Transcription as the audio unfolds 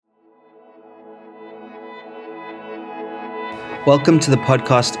Welcome to the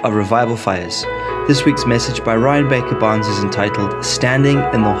podcast of Revival Fires. This week's message by Ryan Baker Barnes is entitled Standing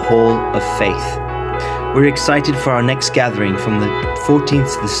in the Hall of Faith. We're excited for our next gathering from the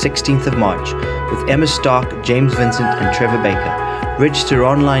 14th to the 16th of March with Emma Stark, James Vincent, and Trevor Baker. Register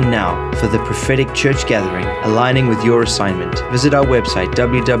online now for the prophetic church gathering, aligning with your assignment. Visit our website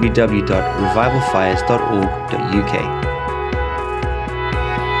www.revivalfires.org.uk.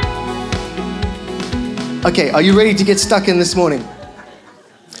 Okay, are you ready to get stuck in this morning?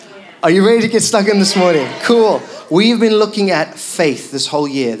 Are you ready to get stuck in this morning? Cool. We've been looking at faith this whole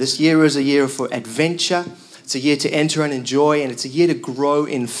year. This year is a year for adventure. It's a year to enter and enjoy, and it's a year to grow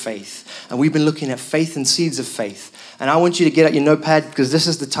in faith. And we've been looking at faith and seeds of faith. And I want you to get out your notepad because this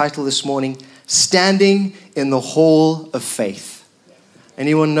is the title this morning, Standing in the Hall of Faith.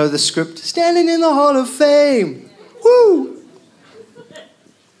 Anyone know the script? Standing in the Hall of Fame. Woo!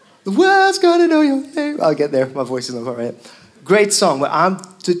 The world's gonna know your name. I'll get there. My voice is not quite right. Great song.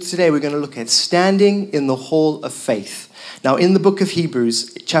 Today we're going to look at standing in the hall of faith. Now, in the book of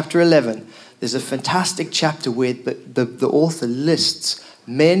Hebrews, chapter 11, there's a fantastic chapter where the author lists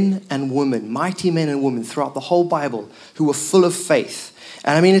men and women, mighty men and women throughout the whole Bible who were full of faith.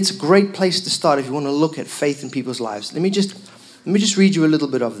 And I mean, it's a great place to start if you want to look at faith in people's lives. Let me just read you a little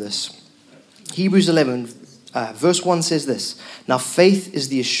bit of this. Hebrews 11. Verse 1 says this, Now faith is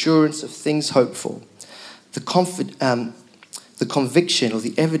the assurance of things hoped for, the conviction or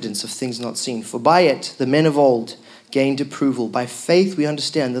the evidence of things not seen. For by it the men of old gained approval. By faith we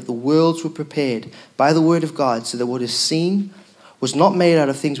understand that the worlds were prepared by the word of God, so that what is seen was not made out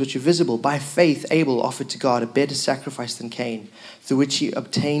of things which are visible. By faith Abel offered to God a better sacrifice than Cain, through which he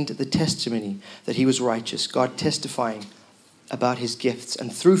obtained the testimony that he was righteous, God testifying about his gifts.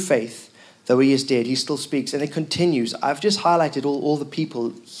 And through faith, though he is dead, he still speaks. And it continues. I've just highlighted all the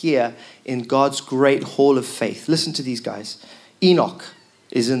people here in God's great hall of faith. Listen to these guys. Enoch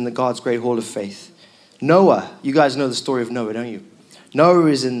is in the God's great hall of faith. Noah, you guys know the story of Noah, don't you? Noah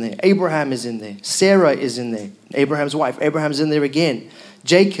is in there. Abraham is in there. Sarah is in there. Abraham's wife. Abraham's in there again.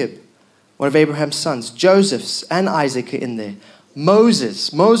 Jacob, one of Abraham's sons. Joseph's and Isaac are in there.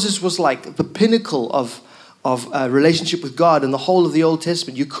 Moses was like the pinnacle of a relationship with God in the whole of the Old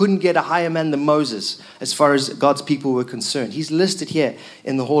Testament. You couldn't get a higher man than Moses as far as God's people were concerned. He's listed here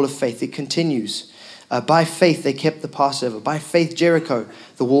in the Hall of Faith. It continues. By faith, they kept the Passover. By faith, Jericho,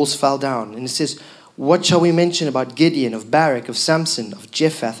 the walls fell down. And it says, what shall we mention about Gideon, of Barak, of Samson, of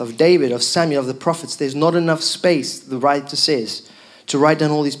Jephthah, of David, of Samuel, of the prophets? There's not enough space, the writer says, to write down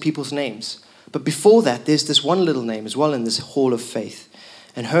all these people's names. But before that, there's this one little name as well in this Hall of Faith.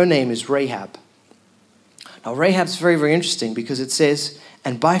 And her name is Rahab. Now, Rahab's very, very interesting because it says,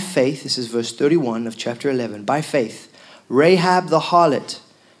 and by faith, this is verse 31 of chapter 11, by faith, Rahab the harlot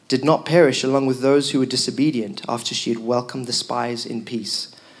did not perish along with those who were disobedient after she had welcomed the spies in peace.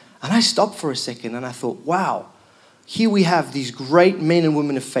 And I stopped for a second and I thought, wow, here we have these great men and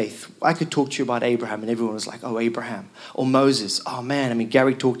women of faith. I could talk to you about Abraham and everyone was like, oh, Abraham. Or Moses. Oh, man. I mean,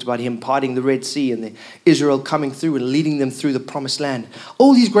 Gary talked about him parting the Red Sea and Israel coming through and leading them through the promised land.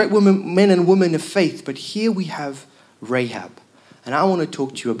 All these great men and women of faith. But here we have Rahab. And I want to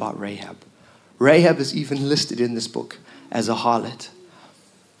talk to you about Rahab. Rahab is even listed in this book as a harlot.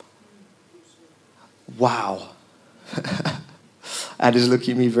 Wow. Ad is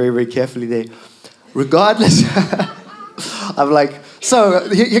looking at me very, very carefully there. Regardless, I'm like, so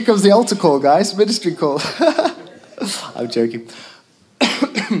here comes the altar call, guys, ministry call. I'm joking.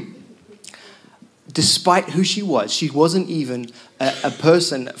 Despite who she wasn't even a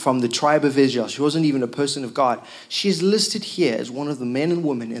person from the tribe of Israel. She wasn't even a person of God. She is listed here as one of the men and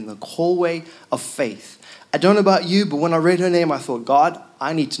women in the hallway of faith. I don't know about you, but when I read her name, I thought, God,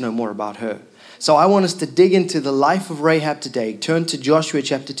 I need to know more about her. So I want us to dig into the life of Rahab today. Turn to Joshua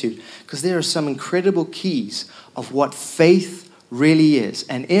chapter 2, because there are some incredible keys of what faith really is.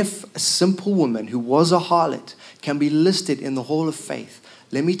 And if a simple woman who was a harlot can be listed in the hall of faith,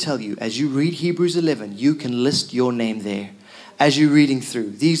 let me tell you, as you read Hebrews 11, you can list your name there. As you're reading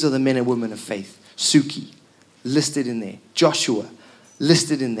through, these are the men and women of faith. Suki, listed in there. Joshua,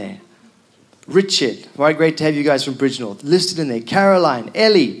 listed in there. Richard, right, great to have you guys from Bridgenorth, listed in there. Caroline,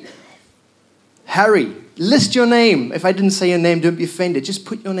 Ellie, Harry, list your name. If I didn't say your name, don't be offended. Just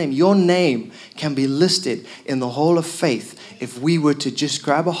put your name. Your name can be listed in the hall of faith if we were to just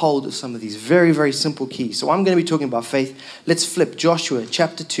grab a hold of some of these very, very simple keys. So I'm going to be talking about faith. Let's flip Joshua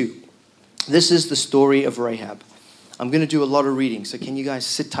chapter 2. This is the story of Rahab. I'm going to do a lot of reading, so can you guys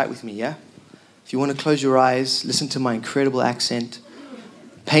sit tight with me, yeah? If you want to close your eyes, listen to my incredible accent,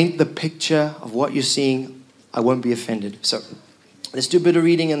 paint the picture of what you're seeing, I won't be offended. So let's do a bit of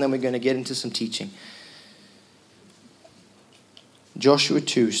reading and then we're going to get into some teaching. Joshua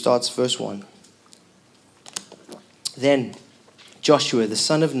 2 starts verse 1. Then Joshua, the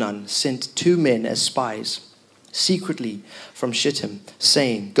son of Nun, sent 2 men as spies secretly from Shittim,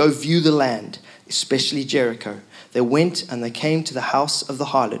 saying, "Go view the land, especially Jericho." They went and they came to the house of the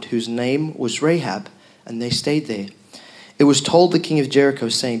harlot, whose name was Rahab, and they stayed there. It was told the king of Jericho,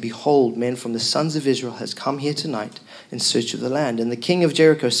 saying, "Behold, men from the sons of Israel has come here tonight in search of the land." And the king of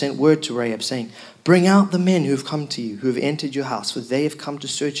Jericho sent word to Rahab, saying, "Bring out the men who have come to you, who have entered your house, for they have come to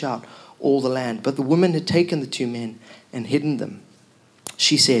search out all the land." But the woman had taken the 2 men and hidden them.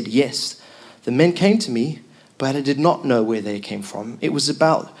 She said, "Yes, the men came to me, but I did not know where they came from. It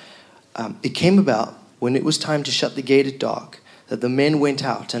came about when it was time to shut the gate at dark, that the men went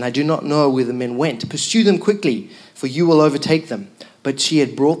out, and I do not know where the men went. Pursue them quickly, for you will overtake them." But she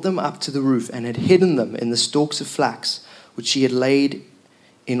had brought them up to the roof and had hidden them in the stalks of flax, which she had laid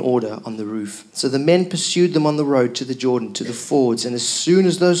in order on the roof. So the men pursued them on the road to the Jordan, to the fords, and as soon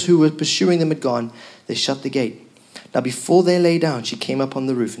as those who were pursuing them had gone, they shut the gate. Now before they lay down, she came up on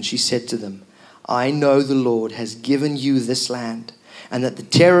the roof, and she said to them, "I know the Lord has given you this land, and that the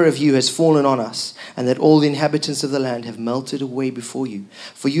terror of you has fallen on us, and that all the inhabitants of the land have melted away before you.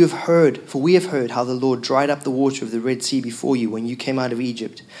 For we have heard how the Lord dried up the water of the Red Sea before you when you came out of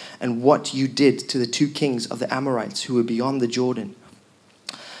Egypt, and what you did to the 2 kings of the Amorites who were beyond the Jordan."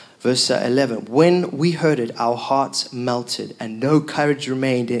 Verse 11, "When we heard it, our hearts melted, and no courage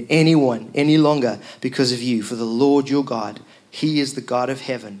remained in anyone any longer because of you. For the Lord your God, He is the God of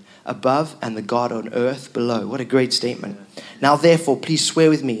heaven above and the God on earth below." What a great statement. "Now therefore, please swear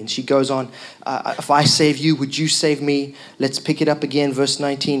with me." And she goes on, "If I save you, would you save me?" Let's pick it up again, verse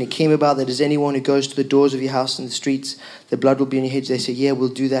 19. "It came about that as anyone who goes to the doors of your house and the streets, the blood will be on your heads." They say, "Yeah, we'll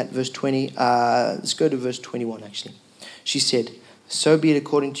do that." Verse 20. Let's go to verse 21 actually. She said, "So be it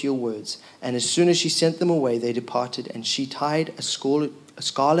according to your words." And as soon as she sent them away, they departed, and she tied a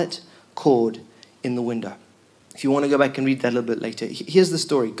scarlet cord in the window. If you want to go back and read that a little bit later, here's the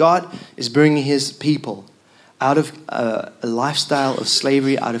story. God is bringing His people out of a lifestyle of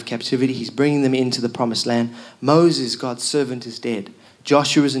slavery, out of captivity. He's bringing them into the promised land. Moses, God's servant, is dead.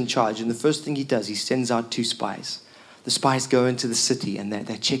 Joshua is in charge, and the first thing he does, he sends out 2 spies. The spies go into the city, and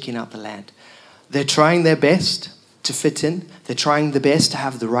they're checking out the land. They're trying their best to fit in. They're trying their best to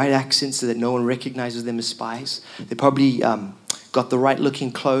have the right accent so that no one recognizes them as spies. They probably got the right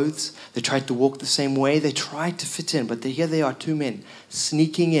looking clothes. They tried to walk the same way. They tried to fit in, but here they are, 2 men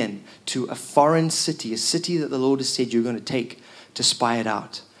sneaking in to a foreign city, a city that the Lord has said you're going to take to spy it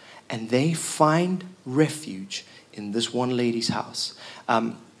out. And they find refuge in this one lady's house.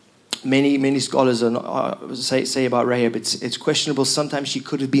 Many scholars say about Rahab, it's questionable. Sometimes she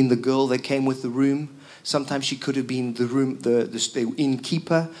could have been the girl that came with the room. Sometimes she could have been the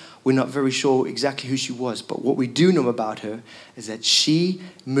innkeeper. We're not very sure exactly who she was. But what we do know about her is that she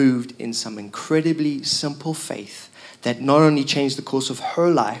moved in some incredibly simple faith that not only changed the course of her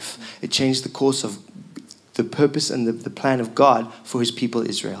life, it changed the course of the purpose and the plan of God for His people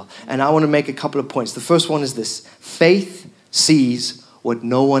Israel. And I want to make a couple of points. The first one is this: faith sees what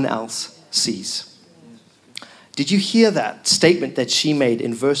no one else sees. Did you hear that statement that she made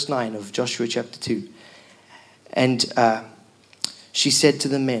in verse 9 of Joshua chapter 2? And she said to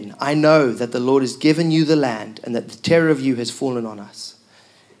the men, "I know that the Lord has given you the land and that the terror of you has fallen on us."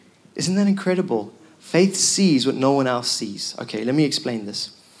 Isn't that incredible? Faith sees what no one else sees. Okay, let me explain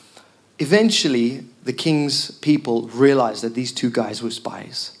this. Eventually, the king's people realized that these 2 guys were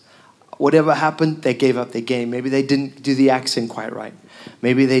spies. Whatever happened, they gave up their game. Maybe they didn't do the accent quite right.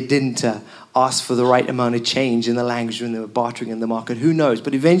 Maybe they didn't ask for the right amount of change in the language when they were bartering in the market. Who knows?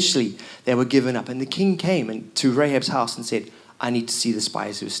 But eventually, they were given up. And the king came to Rahab's house and said, "I need to see the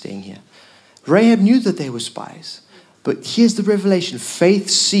spies who are staying here." Rahab knew that they were spies. But here's the revelation. Faith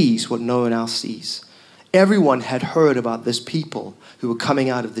sees what no one else sees. Everyone had heard about this people who were coming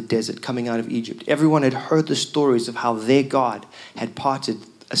out of the desert, coming out of Egypt. Everyone had heard the stories of how their God had parted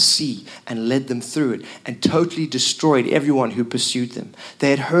a sea and led them through it and totally destroyed everyone who pursued them. They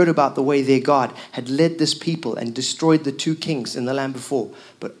had heard about the way their God had led this people and destroyed the 2 kings in the land before.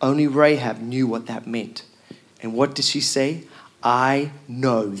 But only Rahab knew what that meant. And what did she say? "I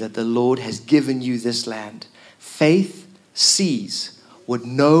know that the Lord has given you this land." Faith sees what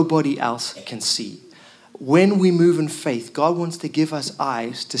nobody else can see. When we move in faith, God wants to give us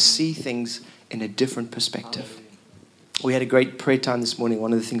eyes to see things in a different perspective. We had a great prayer time this morning.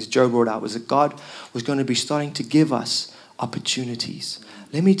 One of the things Joe brought out was that God was going to be starting to give us opportunities.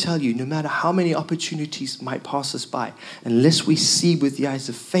 Let me tell you, no matter how many opportunities might pass us by, unless we see with the eyes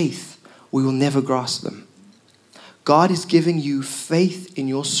of faith, we will never grasp them. God is giving you faith in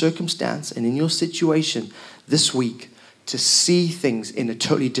your circumstance and in your situation this week to see things in a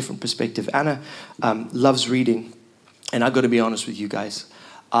totally different perspective. Anna loves reading, and I've got to be honest with you guys.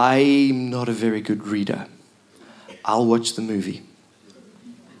 I'm not a very good reader. I'll watch the movie.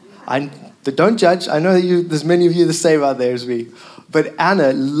 Don't judge. I know there's many of you the same out there as me. But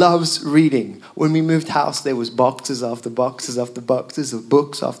Anna loves reading. When we moved house, there was boxes after boxes after boxes of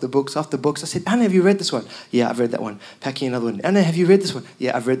books after books after books. I said, Anna, have you read this one? Yeah, I've read that one. Packing another one. Anna, have you read this one?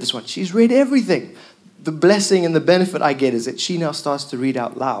 Yeah, I've read this one. She's read everything. The blessing and the benefit I get is that she now starts to read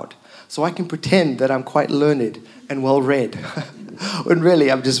out loud. So I can pretend that I'm quite learned and well-read. When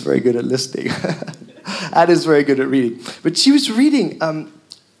really, I'm just very good at listening. Anna's very good at reading. But she was reading,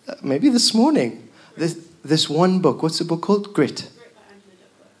 maybe this morning, this one book. What's the book called? Grit.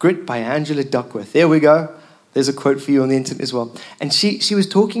 Grit by Angela Duckworth. There we go. There's a quote for you on the internet as well. And she was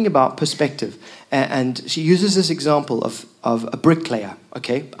talking about perspective. And she uses this example of a bricklayer,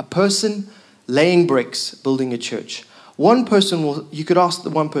 okay? A person laying bricks, building a church. You could ask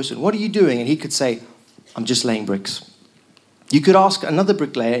the one person, what are you doing? And he could say, I'm just laying bricks. You could ask another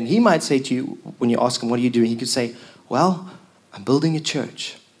bricklayer, and he might say to you, when you ask him, what are you doing? He could say, well, I'm building a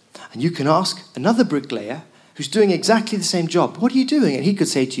church. And you can ask another bricklayer who's doing exactly the same job, what are you doing? And he could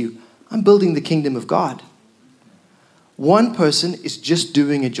say to you, I'm building the kingdom of God. One person is just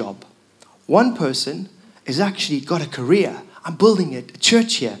doing a job. One person has actually got a career. I'm building a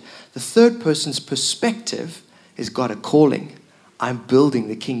church here. The third person's perspective has got a calling. I'm building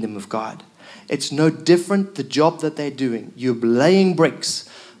the kingdom of God. It's no different the job that they're doing. You're laying bricks,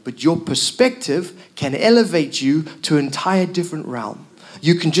 but your perspective can elevate you to an entire different realm.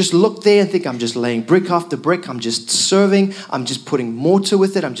 You can just look there and think, I'm just laying brick after brick. I'm just serving. I'm just putting mortar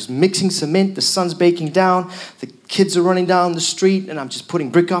with it. I'm just mixing cement. The sun's baking down. The kids are running down the street, and I'm just putting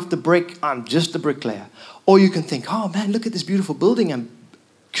brick after brick. I'm just a bricklayer. Or you can think, oh man, look at this beautiful building I'm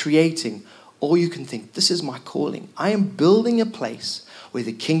creating. Or you can think, this is my calling. I am building a place where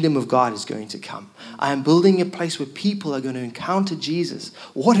the kingdom of God is going to come. I am building a place where people are going to encounter Jesus.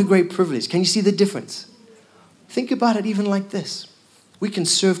 What a great privilege. Can you see the difference? Think about it even like this. We can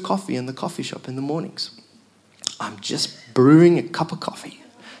serve coffee in the coffee shop in the mornings. I'm just brewing a cup of coffee.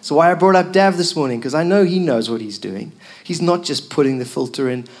 So why I brought up Dav this morning, because I know he knows what he's doing. He's not just putting the filter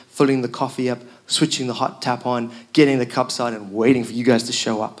in, filling the coffee up, switching the hot tap on, getting the cups out and waiting for you guys to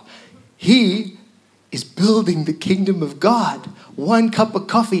show up. He is building the kingdom of God, one cup of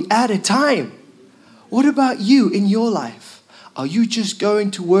coffee at a time. What about you in your life? Are you just going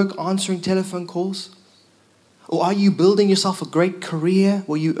to work answering telephone calls? Or are you building yourself a great career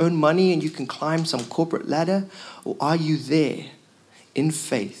where you earn money and you can climb some corporate ladder? Or are you there in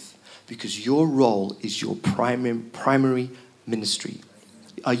faith because your role is your primary ministry?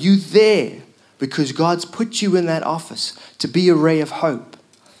 Are you there because God's put you in that office to be a ray of hope?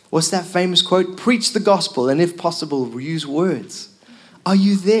 What's that famous quote? Preach the gospel, and if possible, use words. Are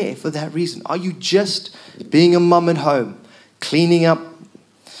you there for that reason? Are you just being a mum at home, cleaning up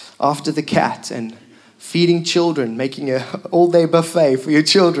after the cat and feeding children, making an all-day buffet for your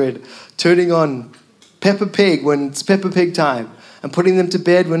children, turning on Peppa Pig when it's Peppa Pig time, and putting them to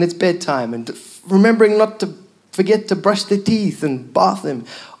bed when it's bedtime, and remembering not to forget to brush their teeth and bath them?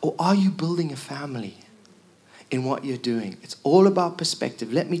 Or are you building a family in what you're doing? It's all about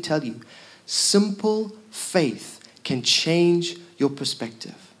perspective. Let me tell you, simple faith can change your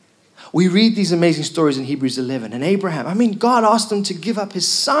perspective. We read these amazing stories in Hebrews 11. And Abraham, God asked him to give up his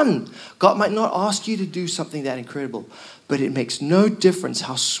son. God might not ask you to do something that incredible, but it makes no difference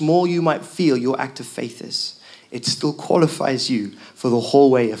how small you might feel your act of faith is. It still qualifies you for the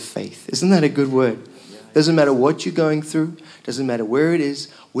whole way of faith. Isn't that a good word? Doesn't matter what you're going through. Doesn't matter where it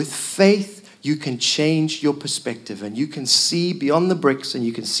is. With faith, you can change your perspective and you can see beyond the bricks and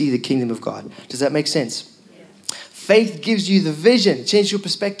you can see the kingdom of God. Does that make sense? Faith gives you the vision, change your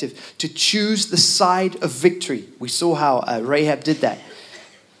perspective, to choose the side of victory. We saw how Rahab did that.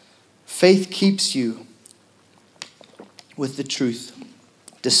 Faith keeps you with the truth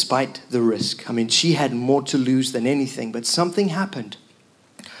despite the risk. She had more to lose than anything, but something happened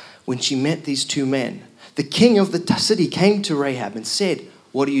when she met these two men. The king of the city came to Rahab and said,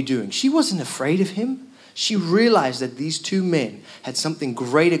 what are you doing? She wasn't afraid of him. She realized that these two men had something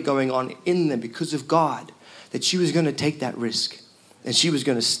greater going on in them because of God, that she was going to take that risk and she was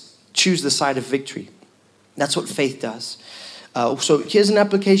going to choose the side of victory. That's what faith does. So here's an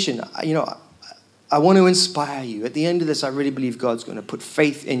application. I want to inspire you. At the end of this, I really believe God's going to put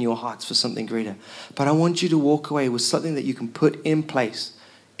faith in your hearts for something greater. But I want you to walk away with something that you can put in place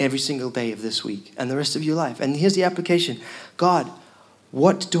every single day of this week and the rest of your life. And here's the application. God,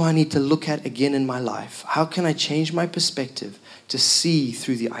 what do I need to look at again in my life? How can I change my perspective to see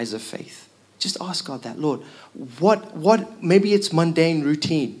through the eyes of faith? Just ask God that. Lord, what, maybe it's mundane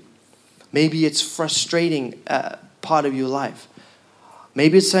routine. Maybe it's frustrating part of your life.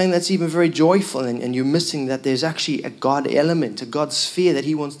 Maybe it's something that's even very joyful and you're missing that there's actually a God element, a God sphere that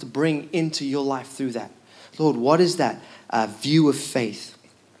he wants to bring into your life through that. Lord, what is that view of faith?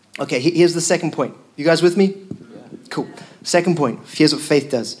 Okay, here's the second point. You guys with me? Yeah. Cool. Second point. Here's what faith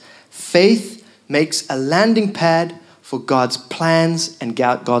does. Faith makes a landing pad for God's plans and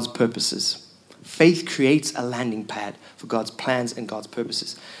God's purposes. Faith creates a landing pad for God's plans and God's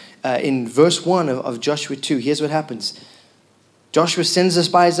purposes. In verse 1 of Joshua 2, here's what happens. Joshua sends the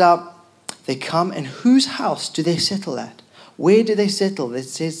spies out. They come, and whose house do they settle at? Where do they settle? It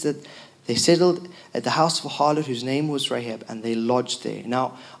says that they settled at the house of a harlot whose name was Rahab, and they lodged there.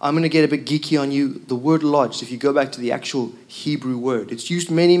 Now, I'm going to get a bit geeky on you. The word lodged, if you go back to the actual Hebrew word, it's used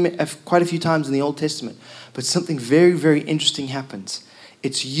quite a few times in the Old Testament. But something very, very interesting happens.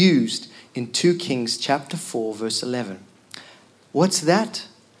 It's used in 2 Kings chapter 4, verse 11. What's that?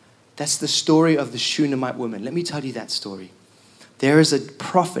 That's the story of the Shunammite woman. Let me tell you that story. There is a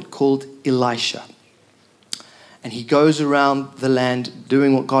prophet called Elisha. And he goes around the land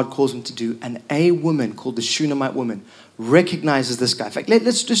doing what God calls him to do. And a woman called the Shunammite woman recognizes this guy. In fact,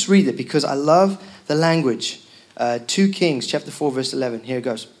 let's just read it because I love the language. 2 Kings chapter 4, verse 11. Here it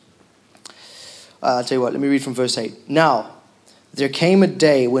goes. I'll tell you what, let me read from verse 8. Now, there came a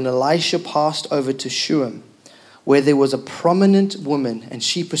day when Elisha passed over to Shunem, where there was a prominent woman, and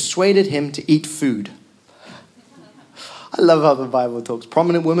she persuaded him to eat food. I love how the Bible talks.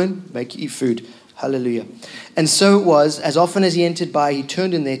 Prominent women make you eat food. Hallelujah. And so it was, as often as he entered by, he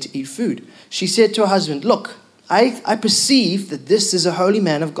turned in there to eat food. She said to her husband, look, I perceive that this is a holy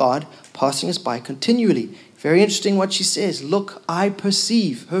man of God passing us by continually. Very interesting what she says. Look, I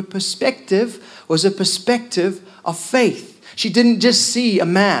perceive. Her perspective was a perspective of faith. She didn't just see a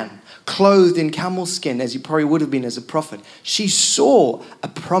man clothed in camel skin, as he probably would have been as a prophet. She saw a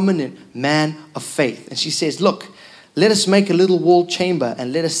prominent man of faith. And she says, look, let us make a little walled chamber,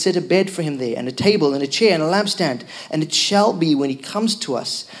 and let us set a bed for him there, and a table, and a chair, and a lampstand. And it shall be when he comes to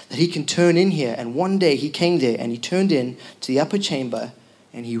us that he can turn in here. And one day he came there, and he turned in to the upper chamber,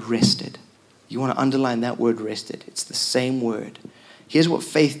 and he rested. You want to underline that word rested. It's the same word. Here's what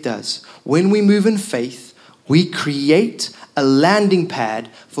faith does. When we move in faith, we create a landing pad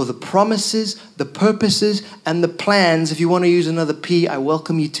for the promises, the purposes, and the plans. If you want to use another P, I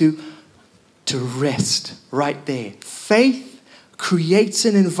welcome you to rest right there. Faith creates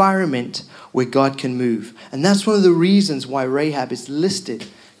an environment where God can move. And that's one of the reasons why Rahab is listed,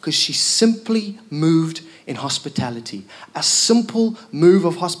 because she simply moved in hospitality. A simple move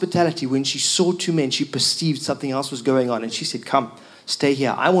of hospitality. When she saw two men, she perceived something else was going on. And she said, come, stay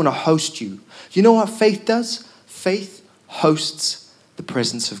here. I want to host you. You know what faith does? Faith hosts the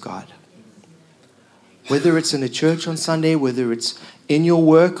presence of God. Whether it's in a church on Sunday, whether it's in your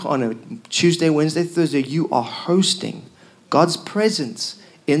work on a Tuesday, Wednesday, Thursday, you are hosting God's presence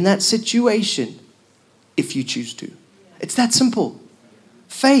in that situation if you choose to. It's that simple.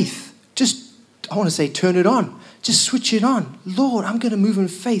 Faith, just, I want to say, turn it on. Just switch it on. Lord, I'm going to move in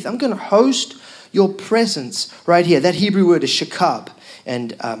faith. I'm going to host your presence right here. That Hebrew word is shakab,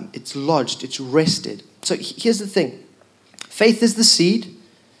 and it's lodged, it's rested. So here's the thing. Faith is the seed,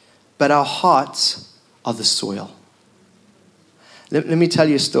 but our hearts are the soil. Let me tell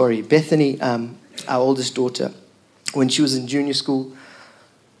you a story. Bethany, our oldest daughter, when she was in junior school,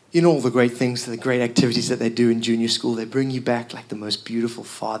 you know all the great things, the great activities that they do in junior school. They bring you back like the most beautiful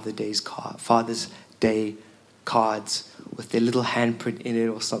Father's Day cards with their little handprint in it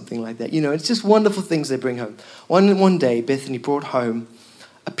or something like that. You know, it's just wonderful things they bring home. One day, Bethany brought home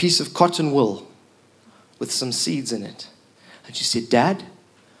a piece of cotton wool with some seeds in it. And she said, Dad,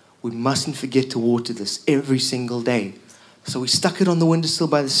 we mustn't forget to water this every single day. So we stuck it on the windowsill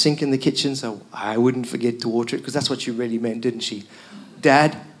by the sink in the kitchen so I wouldn't forget to water it, because that's what she really meant, didn't she?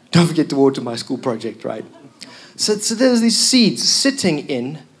 Dad, don't forget to water my school project, right? So there's these seeds sitting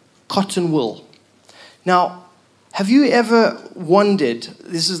in cotton wool. Now, have you ever wondered,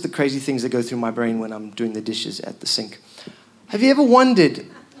 this is the crazy things that go through my brain when I'm doing the dishes at the sink. Have you ever wondered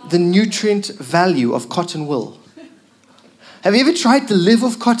the nutrient value of cotton wool? Have you ever tried to live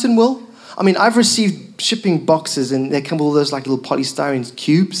off cotton wool? I mean, I've received shipping boxes and they come with all those like little polystyrene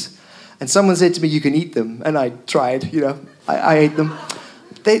cubes. And someone said to me, you can eat them. And I tried, I ate them.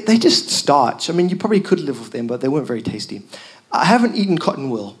 They just starch. I mean, you probably could live with them, but they weren't very tasty. I haven't eaten cotton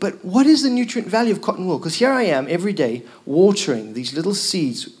wool. But what is the nutrient value of cotton wool? Because here I am every day watering these little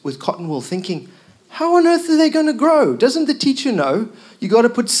seeds with cotton wool thinking, how on earth are they going to grow? Doesn't the teacher know you got to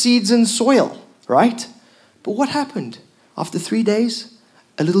put seeds in soil, right? But what happened? After 3 days,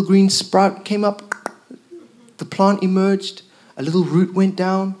 a little green sprout came up, the plant emerged, a little root went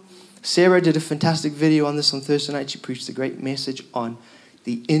down. Sarah did a fantastic video on this on Thursday night. She preached a great message on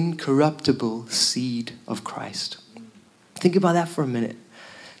the incorruptible seed of Christ. Think about that for a minute.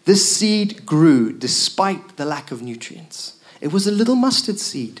 This seed grew despite the lack of nutrients. It was a little mustard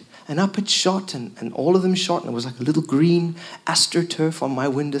seed, and up it shot, and all of them shot, and it was like a little green astroturf on my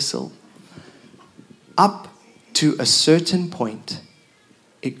windowsill. Up to a certain point,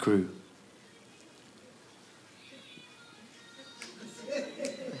 it grew.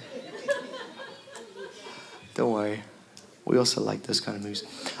 Don't worry. We also like those kind of moves.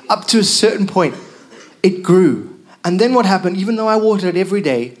 Up to a certain point, it grew. And then what happened, even though I watered it every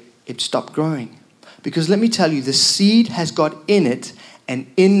day, it stopped growing. Because let me tell you, the seed has got in it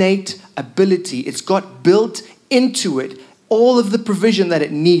an innate ability. It's got built into it all of the provision that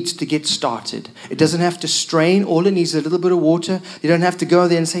it needs to get started. It doesn't have to strain. All it needs is a little bit of water. You don't have to go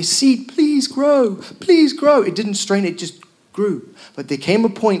there and say, seed, please grow, please grow. It didn't strain, it just grew. But there came a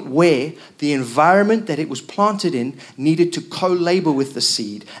point where the environment that it was planted in needed to co-labor with the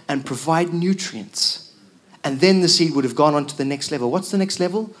seed and provide nutrients. And then the seed would have gone on to the next level. What's the next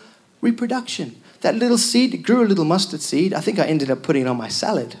level? Reproduction. That little seed, it grew a little mustard seed. I think I ended up putting it on my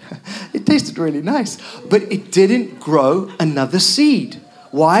salad. It tasted really nice. But it didn't grow another seed.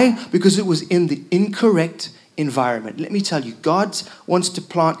 Why? Because it was in the incorrect environment. Let me tell you, God wants to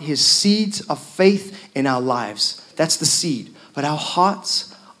plant his seeds of faith in our lives. That's the seed. But our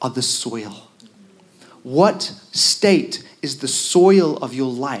hearts are the soil. What state is the soil of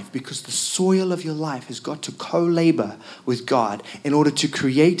your life? Because the soil of your life has got to co-labor with God in order to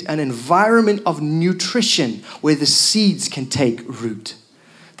create an environment of nutrition where the seeds can take root.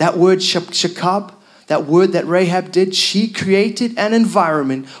 That word shakab, that word that Rahab did, she created an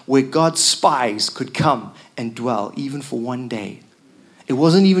environment where God's spies could come and dwell, even for one day. It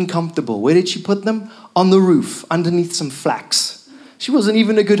wasn't even comfortable. Where did she put them? On the roof, underneath some flax. She wasn't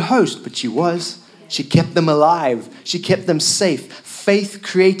even a good host, but she was. She kept them alive. She kept them safe. Faith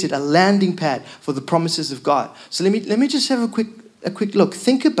created a landing pad for the promises of God. So let me just have a quick look.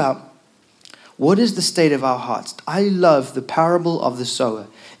 Think about what is the state of our hearts. I love the parable of the sower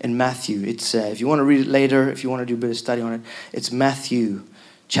in Matthew. It's if you want to read it later, if you want to do a bit of study on it, it's Matthew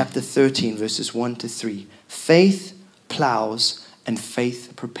chapter 13, verses 1 to 3. Faith plows and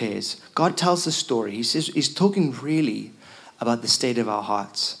faith prepares. God tells the story. He says he's talking really about the state of our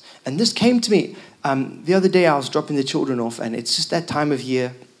hearts. And this came to me the other day. I was dropping the children off, and it's just that time of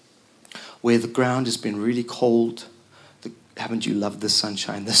year where the ground has been really cold. Haven't you loved the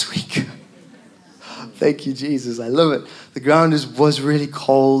sunshine this week? Thank you, Jesus. I love it. The ground was really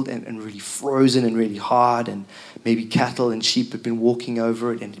cold and really frozen and really hard, and maybe cattle and sheep had been walking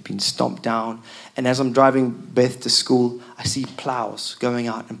over it and had been stomped down. And as I'm driving Beth to school, I see plows going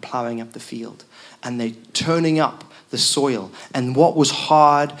out and plowing up the field, and they're turning up the soil. And what was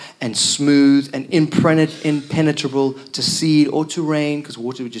hard and smooth and impenetrable to seed or to rain, because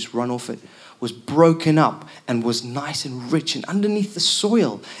water would just run off it, was broken up and was nice and rich. And underneath the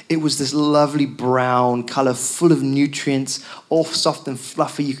soil, it was this lovely brown color, full of nutrients, all soft and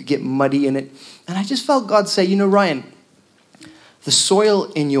fluffy. You could get muddy in it. And I just felt God say, Ryan, the soil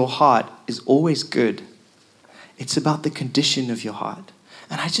in your heart is always good. It's about the condition of your heart.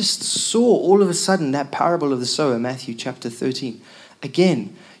 And I just saw all of a sudden that parable of the sower, Matthew chapter 13.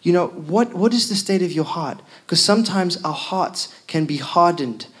 Again, what is the state of your heart? Because sometimes our hearts can be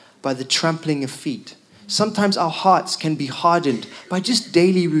hardened by the trampling of feet. Sometimes our hearts can be hardened by just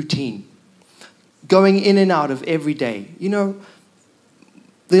daily routine, going in and out of every day.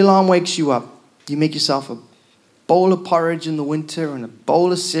 The alarm wakes you up. You make yourself a bowl of porridge in the winter and a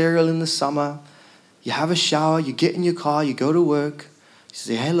bowl of cereal in the summer. You have a shower, you get in your car, you go to work. You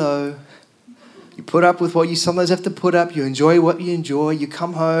say hello. You put up with what you sometimes have to put up. You enjoy what you enjoy. You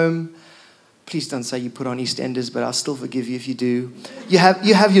come home. Please don't say you put on EastEnders, but I'll still forgive you if you do. You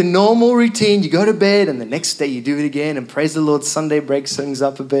have your normal routine. You go to bed, and the next day you do it again. And praise the Lord, Sunday breaks things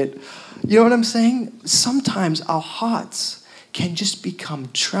up a bit. You know what I'm saying? Sometimes our hearts can just become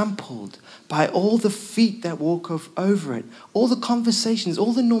trampled by all the feet that walk over it, all the conversations,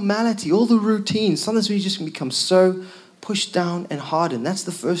 all the normality, all the routines. Sometimes we just become so pushed down and hardened. That's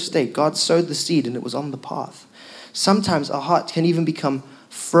the first state. God sowed the seed and it was on the path. Sometimes our heart can even become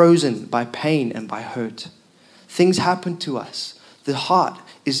frozen by pain and by hurt. Things happen to us. The heart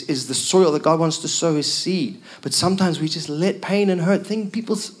is the soil that God wants to sow his seed. But sometimes we just let pain and hurt.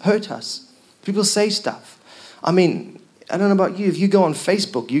 People hurt us. People say stuff. I don't know about you. If you go on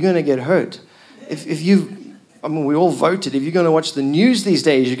Facebook, you're going to get hurt. We all voted. If you're going to watch the news these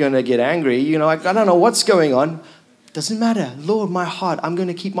days, you're going to get angry. I don't know what's going on. Doesn't matter. Lord, my heart, I'm going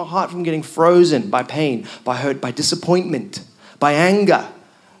to keep my heart from getting frozen by pain, by hurt, by disappointment, by anger,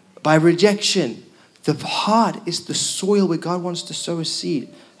 by rejection. The heart is the soil where God wants to sow a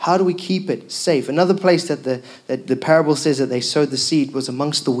seed. How do we keep it safe? Another place that the parable says that they sowed the seed was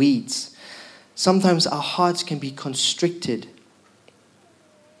amongst the weeds. Sometimes our hearts can be constricted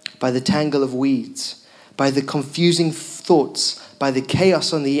by the tangle of weeds, by the confusing thoughts, by the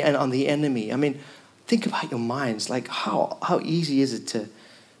chaos on the enemy. I mean, think about your minds. Like how easy is it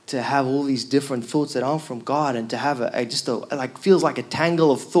to have all these different thoughts that aren't from God, and to have feels like a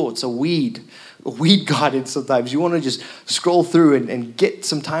tangle of thoughts, a weed garden sometimes. You want to just scroll through and get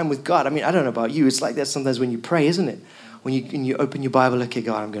some time with God. I mean, I don't know about you. It's like that sometimes when you pray, isn't it? When you open your Bible, okay,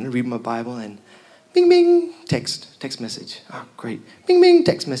 God, I'm going to read my Bible, and bing, bing, text message. Oh, great. Bing, bing,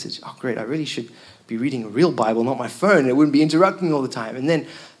 text message. Oh, great. I really should be reading a real Bible, not my phone. It wouldn't be interrupting all the time. And then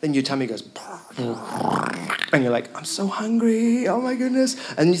your tummy goes, and you're like, I'm so hungry. Oh my goodness.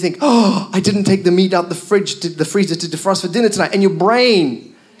 And you think, oh, I didn't take the meat out the freezer to defrost for dinner tonight. And your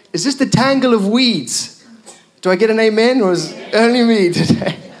brain, is this the tangle of weeds? Do I get an amen, or is it only me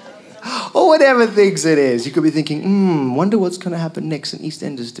today? Or whatever things it is. You could be thinking, wonder what's going to happen next in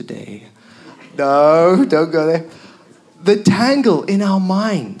EastEnders today. No, don't go there. The tangle in our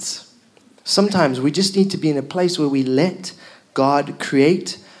minds. Sometimes we just need to be in a place where we let God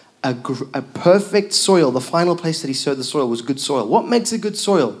create a perfect soil. The final place that he sowed the soil was good soil. What makes a good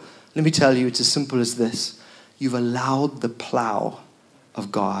soil? Let me tell you, it's as simple as this. You've allowed the plow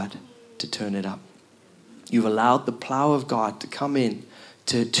of God to turn it up. You've allowed the plow of God to come in,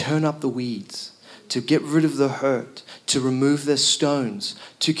 to turn up the weeds, to get rid of the hurt, to remove the stones,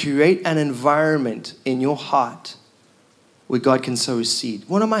 to create an environment in your heart where God can sow his seed.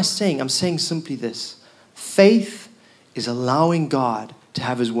 What am I saying? I'm saying simply this. Faith is allowing God to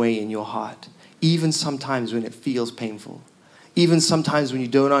have his way in your heart, even sometimes when it feels painful, even sometimes when you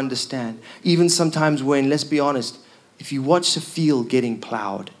don't understand, even sometimes when, let's be honest, if you watch a field getting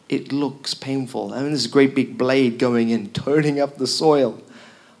plowed, it looks painful. I mean, there's a great big blade going in, turning up the soil.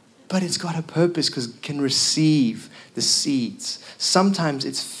 But it's got a purpose because it can receive the seeds. Sometimes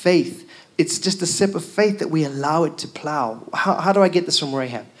it's faith. It's just a step of faith that we allow it to plow. How do I get this from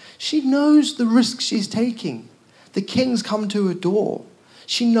Rahab? She knows the risk she's taking. The king's come to her door.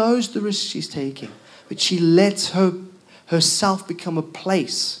 She knows the risk she's taking. But she lets herself become a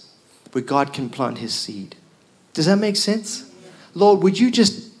place where God can plant his seed. Does that make sense? Lord, would you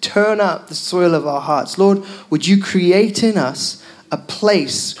just turn up the soil of our hearts? Lord, would you create in us a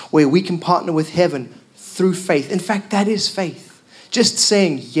place where we can partner with heaven through faith? In fact, that is faith. Just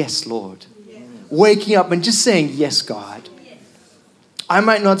saying, yes, Lord. Yes. Waking up and just saying, yes, God. Yes. I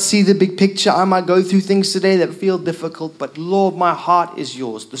might not see the big picture. I might go through things today that feel difficult, but Lord, my heart is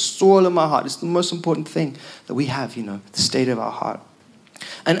yours. The soil of my heart is the most important thing that we have, the state of our heart.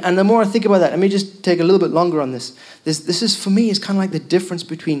 And the more I think about that, let me just take a little bit longer on this. This is, for me, is kind of like the difference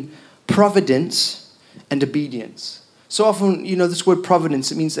between providence and obedience. So often, this word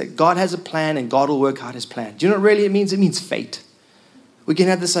providence, it means that God has a plan and God will work out his plan. Do you know what really it means? It means fate. We can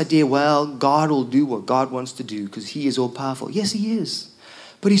have this idea, well, God will do what God wants to do because he is all powerful. Yes, he is.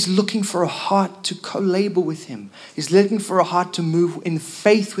 But he's looking for a heart to co-labor with him. He's looking for a heart to move in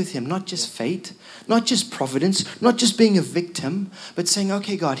faith with him, not just fate, not just providence, not just being a victim, but saying,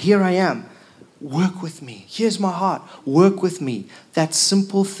 okay, God, here I am. Work with me. Here's my heart. Work with me. That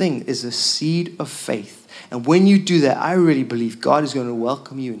simple thing is a seed of faith. And when you do that, I really believe God is going to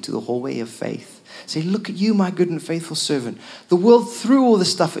welcome you into the hallway of faith. Say, look at you, my good and faithful servant. The world threw all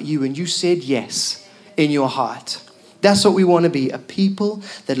this stuff at you and you said yes in your heart. That's what we want to be, a people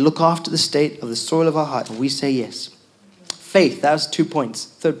that look after the state of the soil of our heart. And we say yes. Faith, that was 2 points.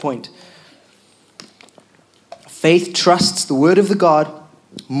 Third point. Faith trusts the word of the God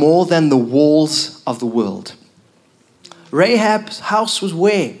more than the walls of the world. Rahab's house was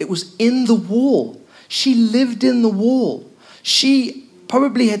where? It was in the wall. She lived in the wall. She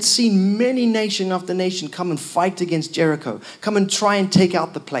probably had seen many nation after nation come and fight against Jericho, come and try and take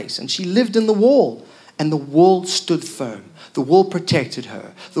out the place. And she lived in the wall. And the wall stood firm. The wall protected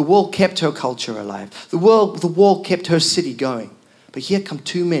her. The wall kept her culture alive. The wall kept her city going. But here come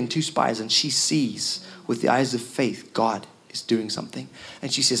 2 men, 2 spies, and she sees with the eyes of faith God is doing something.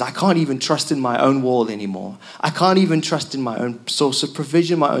 And she says, I can't even trust in my own wall anymore. I can't even trust in my own source of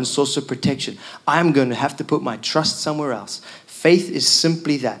provision, my own source of protection. I'm going to have to put my trust somewhere else. Faith is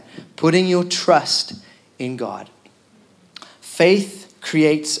simply that, putting your trust in God. Faith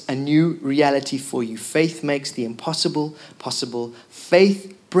creates a new reality for you. Faith makes the impossible possible.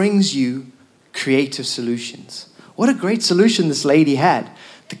 Faith brings you creative solutions. What a great solution this lady had.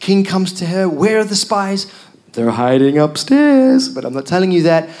 The king comes to her. Where are the spies? They're hiding upstairs. But I'm not telling you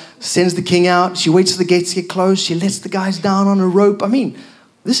that. Sends the king out. She waits for the gates to get closed. She lets the guys down on a rope. I mean,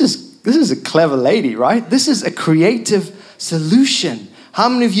 this is a clever lady, right? This is a creative solution. How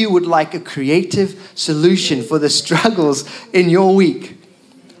many of you would like a creative solution for the struggles in your week?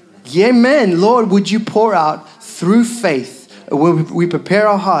 Yeah, man. Lord, would you pour out through faith, when we prepare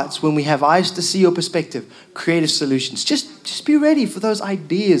our hearts, when we have eyes to see your perspective, creative solutions. Just be ready for those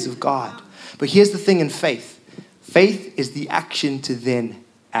ideas of God. But here's the thing in faith. Faith is the action to then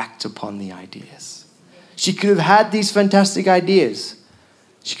act upon the ideas. She could have had these fantastic ideas.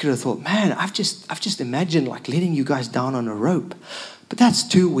 She could have thought, man, I've just imagined like letting you guys down on a rope. But that's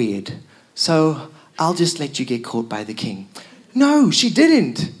too weird. So I'll just let you get caught by the king. No, she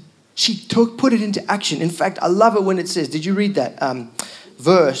didn't. She put it into action. In fact, I love it when it says, did you read that?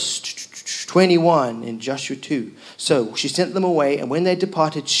 Verse 21 in Joshua 2. So she sent them away, and when they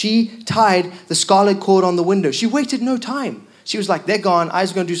departed, she tied the scarlet cord on the window. She waited no time. She was like, they're gone. I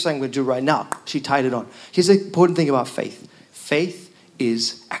was going to do something I'm going to do right now. She tied it on. Here's the important thing about faith. Faith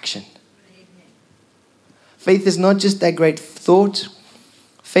is action. Faith is not just that great thought.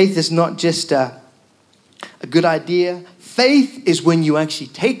 Faith is not just a good idea. Faith is when you actually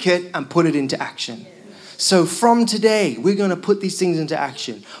take it and put it into action. So from today, we're going to put these things into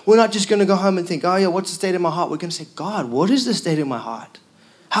action. We're not just going to go home and think, oh yeah, what's the state of my heart? We're going to say, God, what is the state of my heart?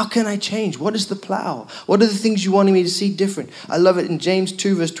 How can I change? What is the plow? What are the things you wanted me to see different? I love it in James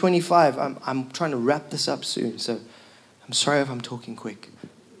 2 verse 25. I'm trying to wrap this up soon, so I'm sorry if I'm talking quick.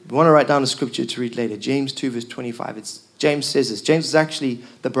 You want to write down a scripture to read later. James 2 verse 25. James says this. James is actually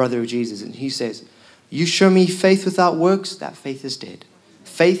the brother of Jesus, and he says, you show me faith without works, that faith is dead.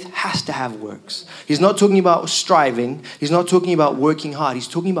 Faith has to have works. He's not talking about striving. He's not talking about working hard. He's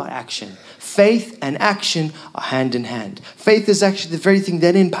talking about action. Faith and action are hand in hand. Faith is actually the very thing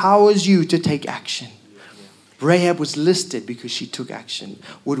that empowers you to take action. Rahab was listed because she took action.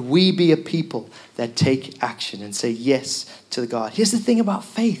 Would we be a people that take action and say yes to God? Here's the thing about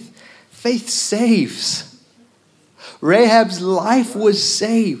faith. Faith saves. Rahab's life was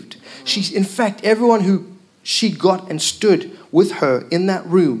saved. In fact, everyone who she got and stood with her in that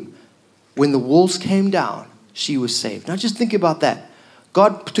room, when the walls came down, she was saved. Now just think about that.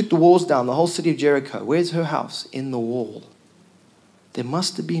 God took the walls down, the whole city of Jericho. Where's her house? In the wall. There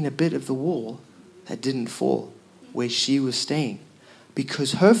must have been a bit of the wall that didn't fall where she was staying,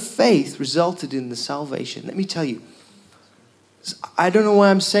 because her faith resulted in the salvation. Let me tell you, I don't know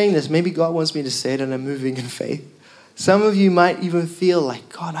why I'm saying this. Maybe God wants me to say it and I'm moving in faith. Some of you might even feel like,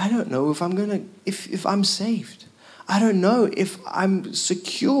 God, I don't know if if I'm saved. I don't know if I'm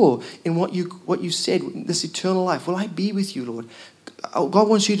secure in what you said, this eternal life. Will I be with you, Lord? God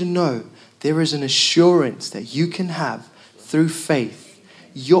wants you to know there is an assurance that you can have through faith.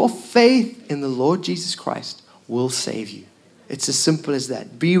 Your faith in the Lord Jesus Christ will save you. It's as simple as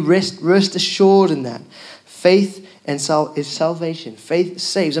that. Be rest assured in that. Faith is salvation. Faith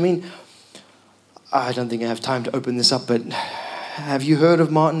saves. I mean, I don't think I have time to open this up, but have you heard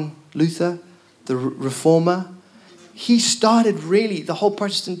of Martin Luther, the reformer? He started really the whole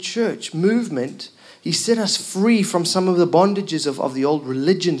Protestant church movement. He set us free from some of the bondages of the old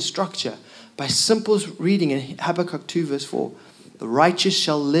religion structure by simple reading in Habakkuk 2 verse 4. The righteous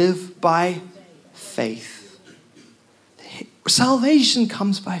shall live by faith. Salvation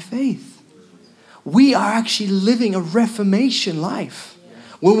comes by faith. We are actually living a reformation life.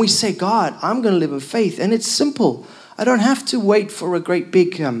 When we say, God, I'm going to live in faith. And it's simple. I don't have to wait for a great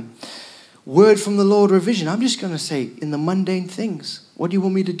big word from the Lord or a vision. I'm just going to say, in the mundane things, what do you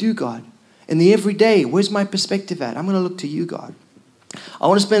want me to do, God? In the everyday, where's my perspective at? I'm going to look to you, God. I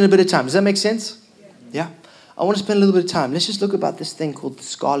want to spend a bit of time. Does that make sense? Yeah? I want to spend a little bit of time. Let's just look about this thing called the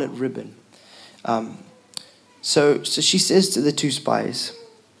scarlet ribbon. So she says to the two spies,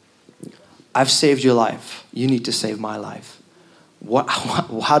 I've saved your life. You need to save my life.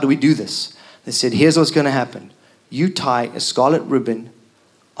 How do we do this? They said, here's what's going to happen. You tie a scarlet ribbon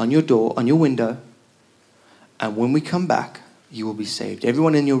on your door, on your window, and when we come back, you will be saved.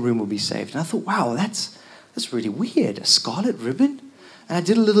 Everyone in your room will be saved. And I thought, wow, that's really weird. A scarlet ribbon? And I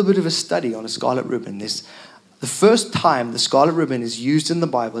did a little bit of a study on a scarlet ribbon. The first time the scarlet ribbon is used in the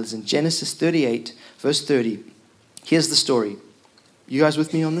Bible is in Genesis 38, verse 30. Here's the story. You guys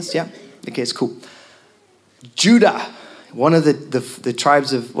with me on this? Yeah? Okay, it's cool. Judah, one of the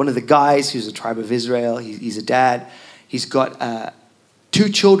tribes of, one of the guys who's a tribe of Israel, he's a dad. He's got 2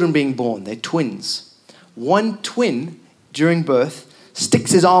 children being born. They're twins. One twin, during birth,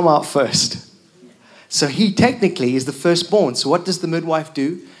 sticks his arm out first. So he technically is the firstborn. So what does the midwife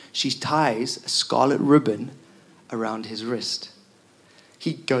do? She ties a scarlet ribbon around his wrist.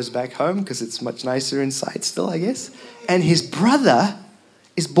 he goes back home because it's much nicer inside still, I guess. And his brother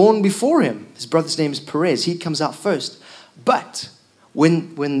is born before him. His brother's name is Perez. He comes out first. But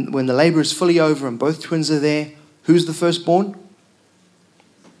when the labor is fully over and both twins are there, who's the firstborn?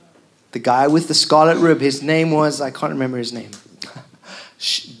 The guy with the scarlet rib. His name was, I can't remember his name.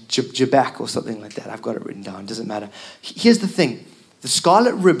 Jabak or something like that. I've got it written down. Doesn't matter. Here's the thing. The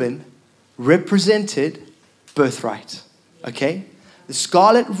scarlet ribbon represented birthright. Okay? The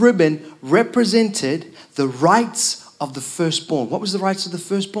scarlet ribbon represented the rights of the firstborn. What was the rights of the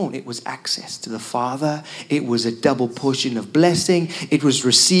firstborn? It was access to the Father. It was a double portion of blessing. It was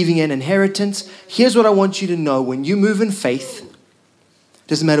receiving an inheritance. Here's what I want you to know. When you move in faith,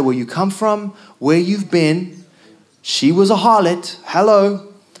 doesn't matter where you come from, where you've been. She was a harlot.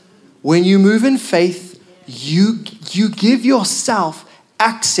 Hello. When you move in faith, you give yourself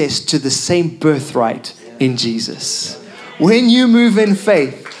access to the same birthright in Jesus. When you move in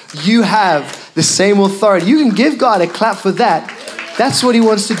faith, you have the same authority. You can give God a clap for that. That's what He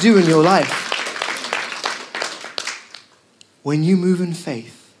wants to do in your life. When you move in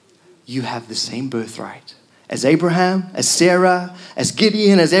faith, you have the same birthright. As Abraham, as Sarah, as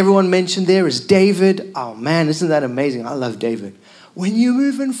Gideon, as everyone mentioned there, as David. Oh man, isn't that amazing? I love David. When you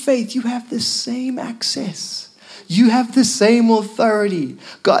move in faith, you have the same access. You have the same authority.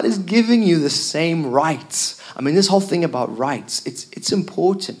 God is giving you the same rights. I mean, this whole thing about rights, it's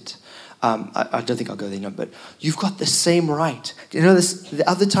important. I don't think I'll go there, no, but you've got the same right. You know, the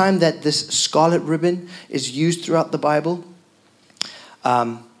other time that this scarlet ribbon is used throughout the Bible,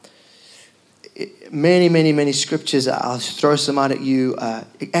 many scriptures. I'll throw some out at you.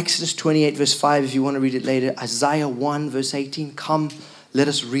 Exodus 28 verse 5, if you want to read it later. Isaiah 1 verse 18. Come, let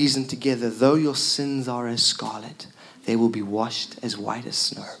us reason together. Though your sins are as scarlet, they will be washed as white as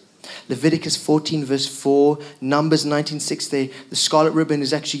snow. Leviticus 14 verse 4. Numbers 19:6. The scarlet ribbon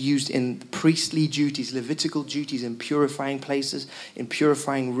is actually used in priestly duties, Levitical duties, in purifying places, in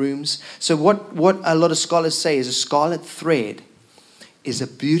purifying rooms. So what a lot of scholars say is a scarlet thread is a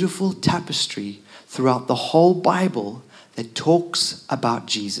beautiful tapestry throughout the whole Bible that talks about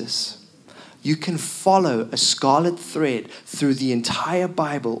Jesus. You can follow a scarlet thread through the entire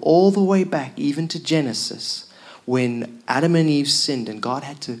Bible, all the way back even to Genesis, when Adam and Eve sinned and God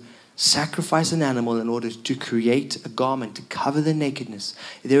had to sacrifice an animal in order to create a garment to cover their nakedness.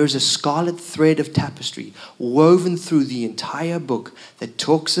 There is a scarlet thread of tapestry woven through the entire book that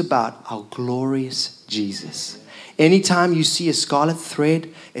talks about our glorious Jesus. Anytime you see a scarlet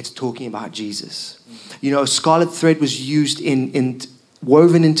thread, it's talking about Jesus. You know, a scarlet thread was used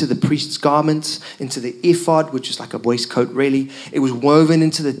woven into the priest's garments, into the ephod, which is like a waistcoat really. It was woven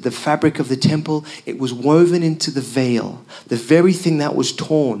into the fabric of the temple. It was woven into the veil, the very thing that was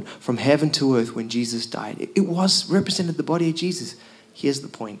torn from heaven to earth when Jesus died. It was represented the body of Jesus. Here's the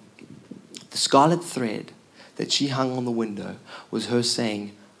point. The scarlet thread that she hung on the window was her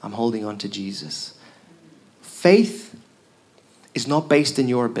saying, I'm holding on to Jesus. Faith is not based in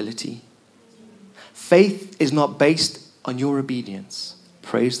your ability. Faith is not based on your obedience.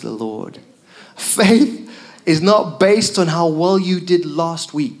 Praise the Lord. Faith is not based on how well you did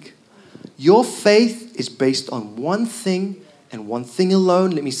last week. Your faith is based on one thing and one thing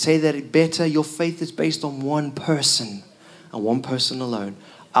alone. Let me say that better. Your faith is based on one person and one person alone.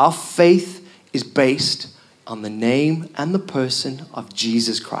 Our faith is based on the name and the person of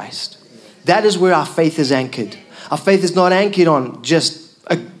Jesus Christ. That is where our faith is anchored. Our faith is not anchored on just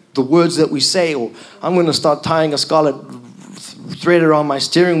the words that we say, or I'm going to start tying a scarlet thread around my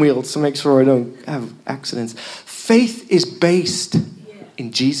steering wheel to make sure I don't have accidents. Faith is based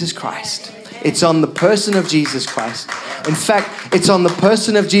in Jesus Christ. It's on the person of Jesus Christ. In fact, it's on the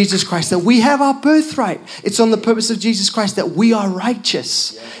person of Jesus Christ that we have our birthright. It's on the purpose of Jesus Christ that we are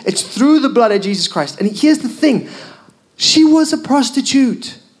righteous. It's through the blood of Jesus Christ. And here's the thing. She was a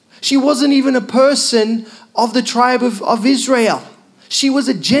prostitute. She wasn't even a person of the tribe of Israel. She was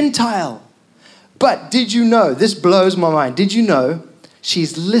a Gentile. But did you know, this blows my mind, did you know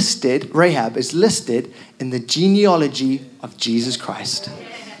she's listed, Rahab is listed in the genealogy of Jesus Christ?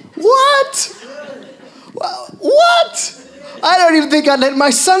 What? What? I don't even think I'd let my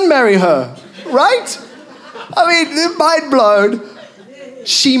son marry her, right? I mean, mind blown.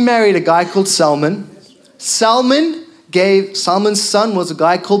 She married a guy called Salmon. Salmon's son was a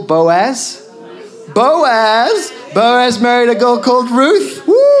guy called Boaz. Boaz married a girl called Ruth.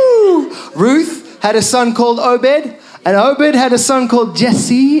 Woo! Ruth had a son called Obed. And Obed had a son called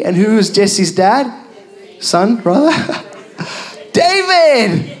Jesse. And who was Jesse's dad? Son, brother?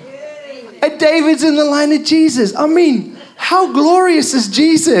 David! And David's in the line of Jesus. I mean, how glorious is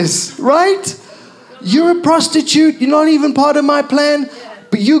Jesus, right? You're a prostitute. You're not even part of my plan.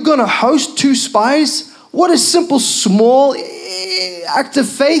 but you're going to host 2 spies? What a simple, small act of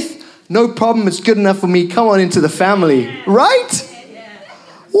faith. No problem, it's good enough for me. Come on into the family. Right?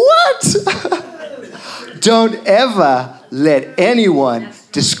 What? Don't ever let anyone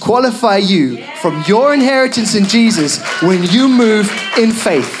disqualify you from your inheritance in Jesus when you move in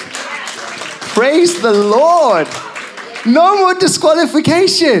faith. Praise the Lord. No more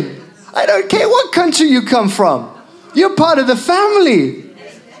disqualification. I don't care what country you come from. You're part of the family.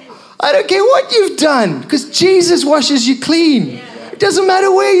 I don't care what you've done, because Jesus washes you clean. It doesn't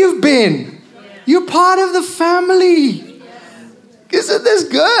matter where you've been. You're part of the family. Isn't this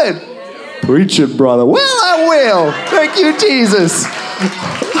good? Preach it, brother. Well, I will. Thank you, Jesus.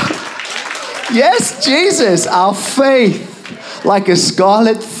 Yes, Jesus, our faith, like a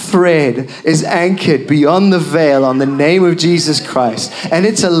scarlet thread, is anchored beyond the veil on the name of Jesus Christ. And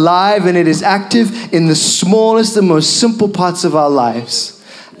it's alive and it is active in the smallest and most simple parts of our lives.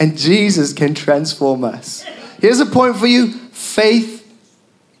 And Jesus can transform us. Here's a point for you. Faith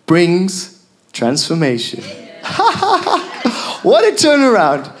brings transformation. What a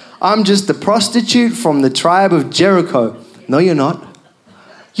turnaround. I'm just a prostitute from the tribe of Jericho. No, you're not.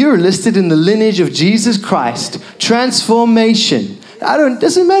 You're listed in the lineage of Jesus Christ. Transformation.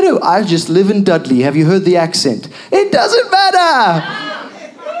 Doesn't matter. I just live in Dudley. Have you heard the accent? It doesn't matter.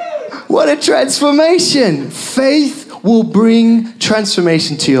 What a transformation. Faith will bring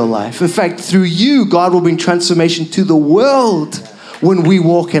transformation to your life. In fact, through you, God will bring transformation to the world when we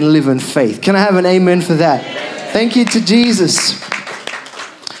walk and live in faith. Can I have an amen for that? Thank you to Jesus.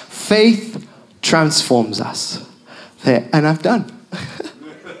 Faith transforms us. There, and I've done.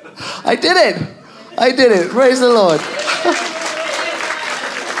 I did it. I did it. Praise the Lord.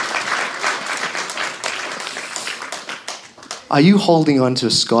 Are you holding on to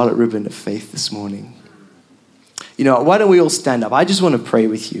a scarlet ribbon of faith this morning? You know, why don't we all stand up? I just want to pray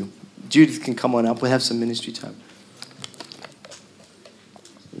with you. Judith can come on up. We'll have some ministry time.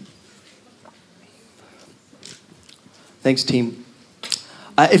 Thanks, team.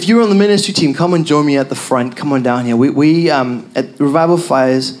 If you're on the ministry team, come and join me at the front. Come on down here. We at Revival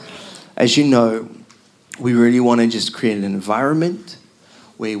Fires, as you know, we really want to just create an environment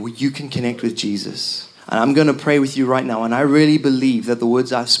where you can connect with Jesus. And I'm going to pray with you right now. And I really believe that the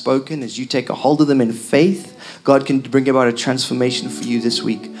words I've spoken, as you take a hold of them in faith, God can bring about a transformation for you this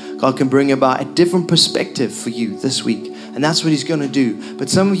week. God can bring about a different perspective for you this week. And that's what he's going to do. But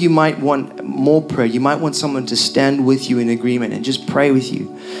some of you might want more prayer. You might want someone to stand with you in agreement and just pray with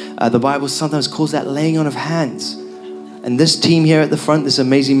you. The Bible sometimes calls that laying on of hands. And this team here at the front, this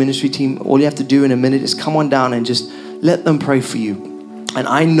amazing ministry team, all you have to do in a minute is come on down and just let them pray for you. And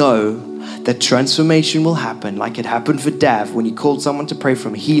I know that transformation will happen like it happened for Dav when he called someone to pray for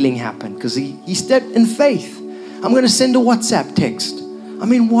him. Healing happened because he stepped in faith. I'm going to send a WhatsApp text. I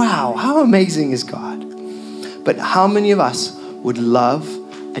mean, wow, how amazing is God? But how many of us would love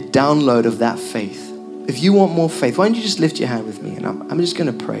a download of that faith? If you want more faith, why don't you just lift your hand with me? And I'm just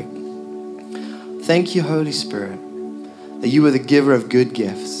going to pray. Thank you, Holy Spirit, that you are the giver of good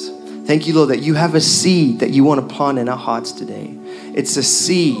gifts. Thank you, Lord, that you have a seed that you want to plant in our hearts today. It's a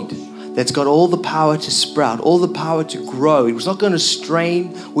seed that's got all the power to sprout, all the power to grow. It's not going to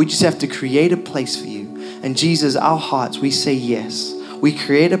strain. We just have to create a place for you. And Jesus, our hearts, we say yes. We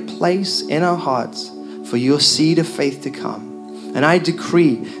create a place in our hearts for your seed of faith to come. And I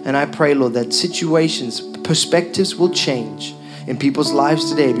decree and I pray, Lord, that situations, perspectives will change in people's lives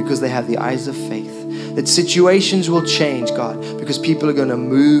today because they have the eyes of faith. That situations will change, God, because people are going to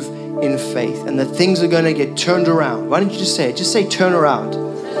move in faith. And that things are going to get turned around. Why don't you just say it? Just say turn around.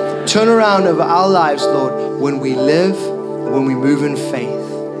 Turn around of our lives, Lord, when we live, when we move in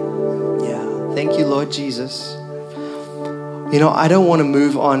faith. Yeah. Thank you, Lord Jesus. You know, I don't want to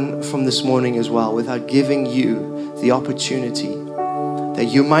move on from this morning as well without giving you the opportunity that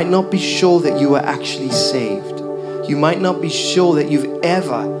you might not be sure that you are actually saved. You might not be sure that you've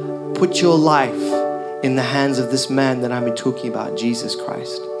ever put your life in the hands of this man that I've been talking about, Jesus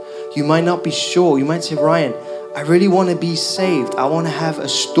Christ. You might not be sure. You might say, Ryan, I really want to be saved. I want to have a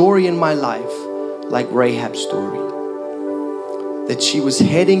story in my life like Rahab's story. That she was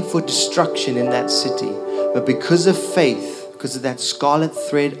heading for destruction in that city. But because of faith, because of that scarlet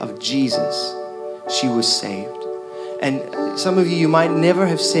thread of Jesus, she was saved. And some of you might never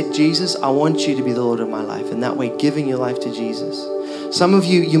have said, Jesus, I want you to be the Lord of my life. And that way, giving your life to Jesus. Some of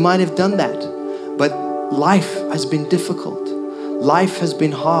you might have done that. But life has been difficult. Life has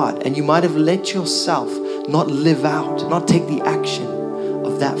been hard. And you might have let yourself not live out, not take the action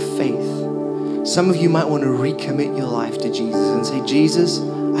of that faith. Some of you might want to recommit your life to Jesus and say, Jesus,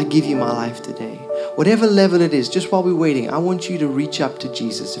 I give you my life today. whatever level it is, just while we're waiting, I want you to reach up to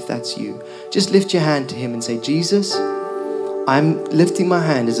Jesus if that's you. Just lift your hand to him and say, Jesus, I'm lifting my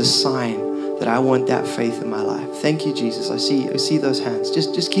hand as a sign that I want that faith in my life. Thank you, Jesus. I see those hands.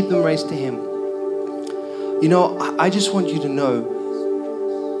 Just keep them raised to him. You know, I just want you to know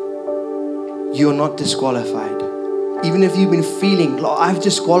you're not disqualified. Even if you've been feeling, I've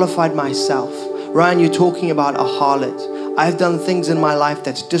disqualified myself. Ryan, you're talking about a harlot. I've done things in my life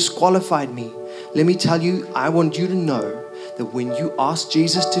that's disqualified me. Let me tell you, I want you to know that when you ask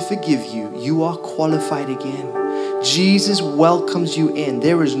Jesus to forgive you, you are qualified again. Jesus welcomes you in.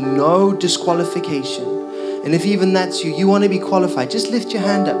 There is no disqualification. And if even that's you, you want to be qualified, just lift your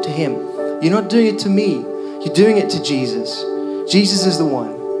hand up to him. You're not doing it to me. You're doing it to Jesus. Jesus is the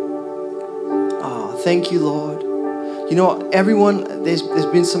one. Oh, thank you, Lord. You know what, everyone, there's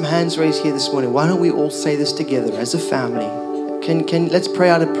been some hands raised here this morning. Why don't we all say this together as a family? Let's pray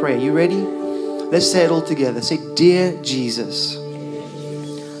out a prayer. You ready? Let's say it all together. Say, dear Jesus,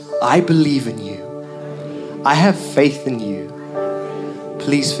 I believe in you. I have faith in you.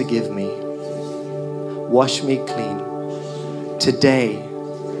 Please forgive me. Wash me clean. Today,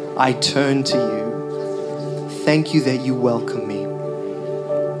 I turn to you. Thank you that you welcome me.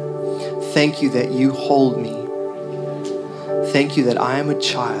 Thank you that you hold me. Thank you that I am a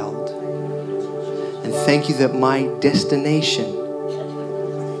child. And thank you that my destination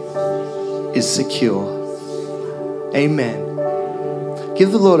is secure. Amen.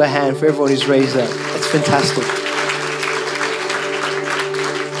 Give the Lord a hand for everyone who's raised up. That's fantastic.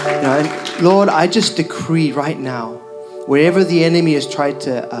 You know, and Lord, I just decree right now, wherever the enemy has tried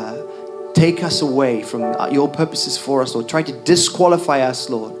to take us away from your purposes for us, Lord, try to disqualify us,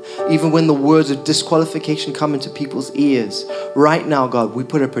 Lord, even when the words of disqualification come into people's ears. Right now, God, we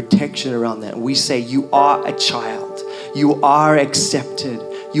put a protection around that. We say, you are a child. You are accepted.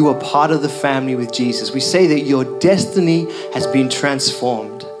 You are part of the family with Jesus. We say that your destiny has been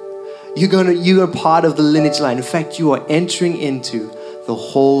transformed. You are part of the lineage line. In fact, you are entering into the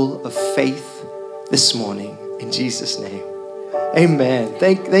hall of faith this morning in Jesus' name. Amen.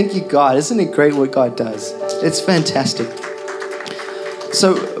 Thank you, God. Isn't it great what God does? It's fantastic.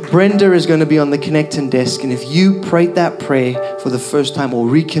 So Brenda is going to be on the connecting desk, and if you prayed that prayer for the first time or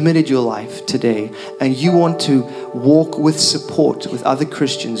recommitted your life today, and you want to walk with support with other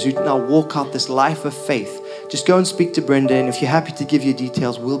Christians who now walk out this life of faith, just go and speak to Brenda, and if you're happy to give your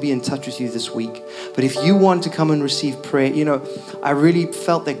details, we'll be in touch with you this week. But if you want to come and receive prayer, you know, I really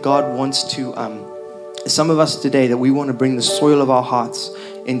felt that God wants to, some of us today, that we want to bring the soil of our hearts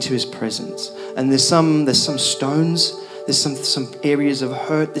into his presence. And there's some stones, there's some areas of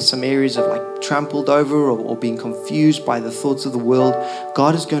hurt, there's some areas of like trampled over or being confused by the thoughts of the world.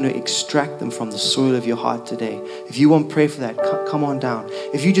 God is going to extract them from the soil of your heart today. If you want prayer for that, come on down.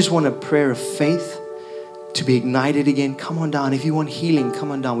 If you just want a prayer of faith to be ignited again, come on down. If you want healing, come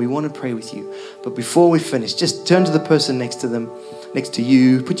on down. We want to pray with you. But before we finish, just turn to the person next to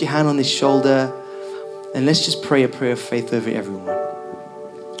you, put your hand on his shoulder, and let's just pray a prayer of faith over everyone.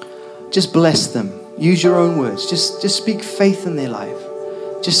 Just bless them. Use your own words. Just speak faith in their life.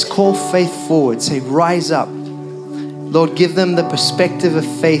 Just call faith forward. Say, rise up. Lord, give them the perspective of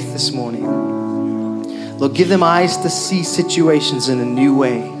faith this morning. Lord, give them eyes to see situations in a new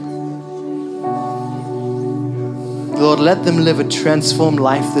way. Lord, let them live a transformed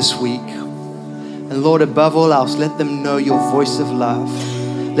life this week. And Lord, above all else, let them know your voice of love.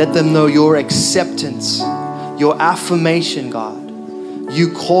 Let them know your acceptance, your affirmation, God.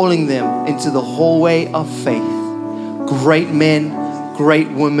 You calling them into the hallway of faith. Great men, great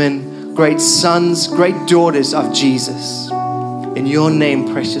women, great sons, great daughters of Jesus. In your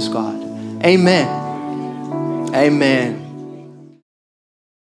name, precious God. Amen. Amen.